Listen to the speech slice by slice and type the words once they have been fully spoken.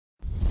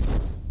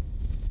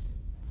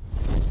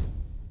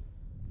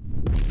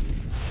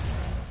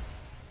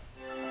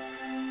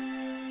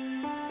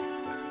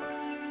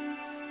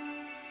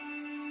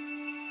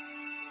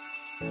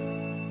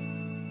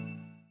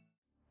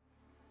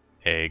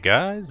Hey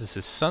guys, this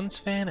is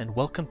Sunsfan and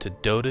welcome to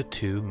Dota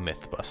 2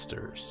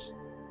 Mythbusters.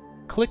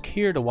 Click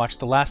here to watch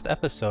the last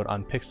episode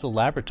on Pixel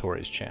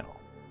Laboratories channel.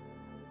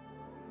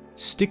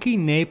 Sticky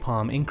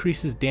napalm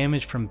increases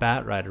damage from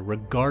Batrider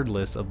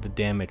regardless of the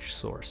damage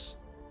source.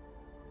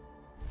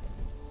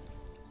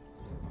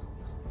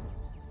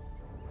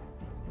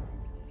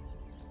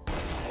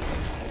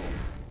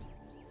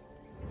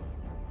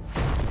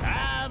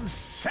 I'm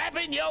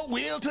sapping your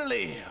will to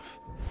live.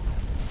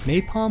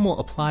 Napalm will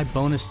apply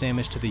bonus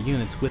damage to the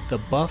units with the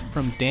buff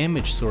from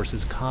damage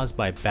sources caused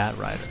by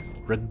Batrider,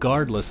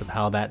 regardless of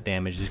how that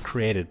damage is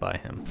created by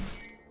him.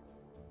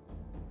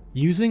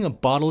 Using a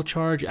bottle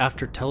charge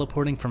after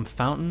teleporting from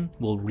Fountain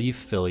will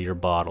refill your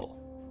bottle.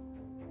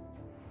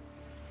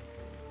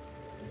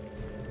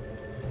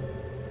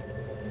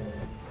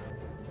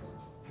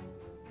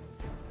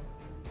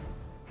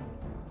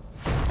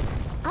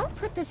 I'll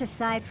put this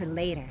aside for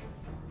later.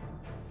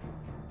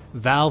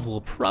 Valve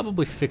will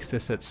probably fix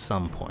this at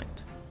some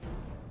point.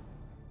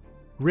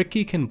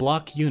 Ricky can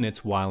block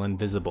units while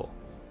invisible.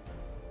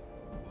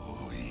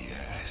 Oh,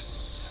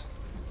 yes.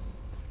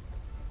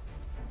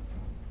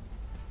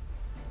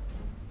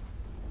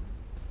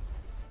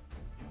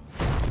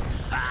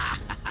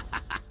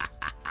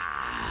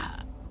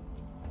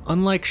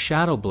 Unlike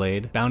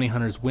Shadowblade, Bounty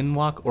Hunter's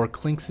Windwalk, or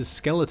Clinks'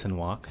 Skeleton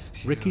Walk,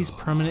 Ricky's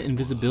permanent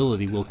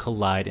invisibility will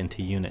collide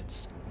into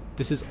units.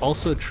 This is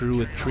also true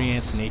with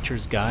Treant's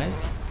Nature's Guise,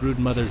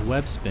 Broodmother's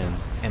Web Spin,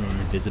 and an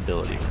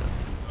Invisibility Rune.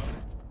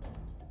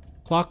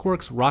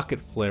 Clockwork's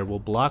Rocket Flare will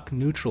block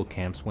neutral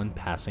camps when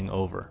passing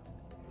over.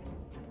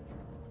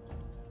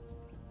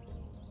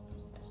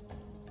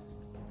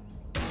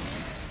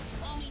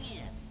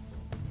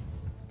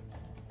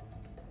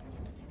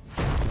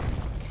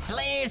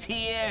 Flare's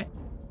here.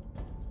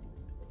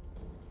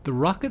 The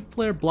Rocket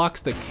Flare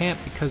blocks the camp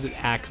because it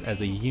acts as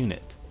a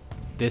unit.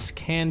 This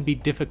can be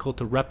difficult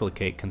to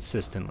replicate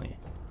consistently.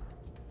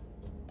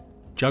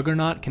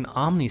 Juggernaut can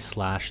Omni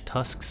Slash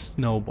Tusk's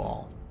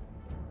Snowball.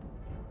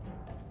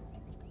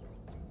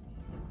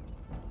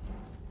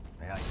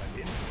 May I cut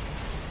in?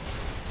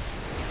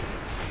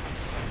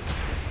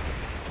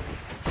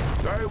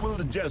 I will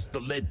just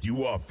let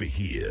you off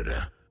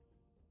here.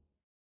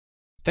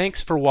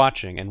 Thanks for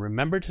watching, and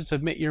remember to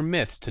submit your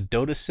myths to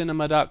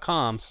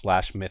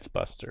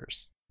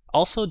dotacinema.com/mythbusters.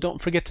 Also, don't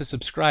forget to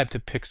subscribe to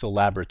Pixel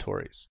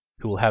Laboratories,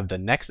 who will have the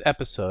next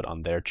episode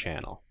on their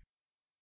channel.